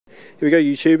Here we go,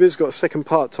 YouTubers. Got a second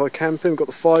part to our camping. We've got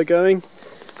the fire going.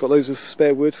 Got loads of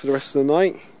spare wood for the rest of the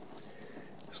night.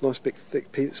 There's nice big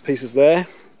thick pieces there.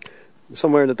 And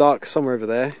somewhere in the dark, somewhere over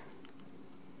there.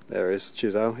 There it is.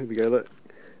 Cheers, Al. Here we go, look.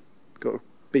 Got a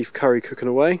beef curry cooking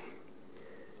away.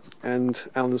 And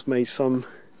Alan's made some...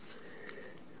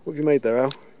 What have you made there,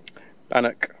 Al?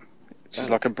 Bannock, which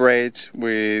is like a bread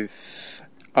with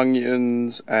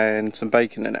onions and some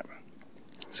bacon in it.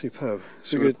 Superb.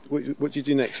 So good. What do you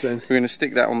do next then? We're going to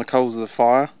stick that on the coals of the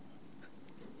fire.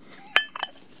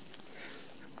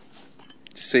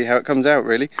 Just see how it comes out,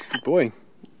 really. Good boy.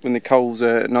 When the coals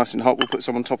are nice and hot, we'll put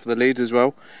some on top of the lid as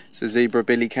well. It's a Zebra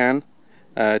Billy can,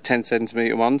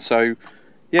 10cm one. So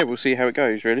yeah, we'll see how it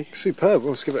goes, really. Superb. Well,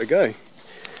 let's give it a go.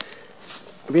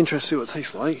 I'll be interested to see what it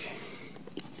tastes like.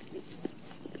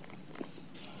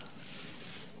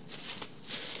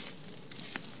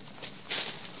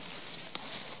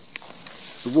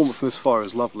 The warmth from this fire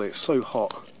is lovely. It's so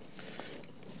hot.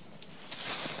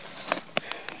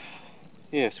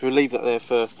 Yeah, so we'll leave that there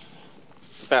for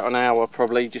about an hour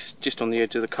probably, just on the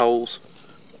edge of the coals,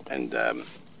 and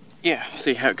yeah,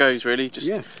 see how it goes, really. Just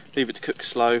leave it to cook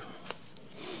slow,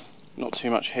 not too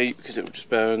much heat because it will just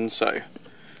burn, so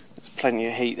there's plenty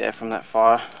of heat there from that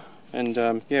fire, and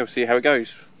yeah, we'll see how it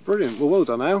goes. Brilliant. Well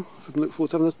done, Al. I can look forward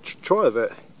to having a try of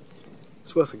it.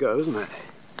 It's worth a go, isn't it?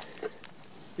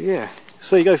 But yeah,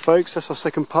 so there you go, folks. That's our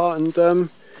second part, and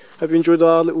hope you enjoyed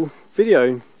our little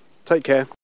video. Take care.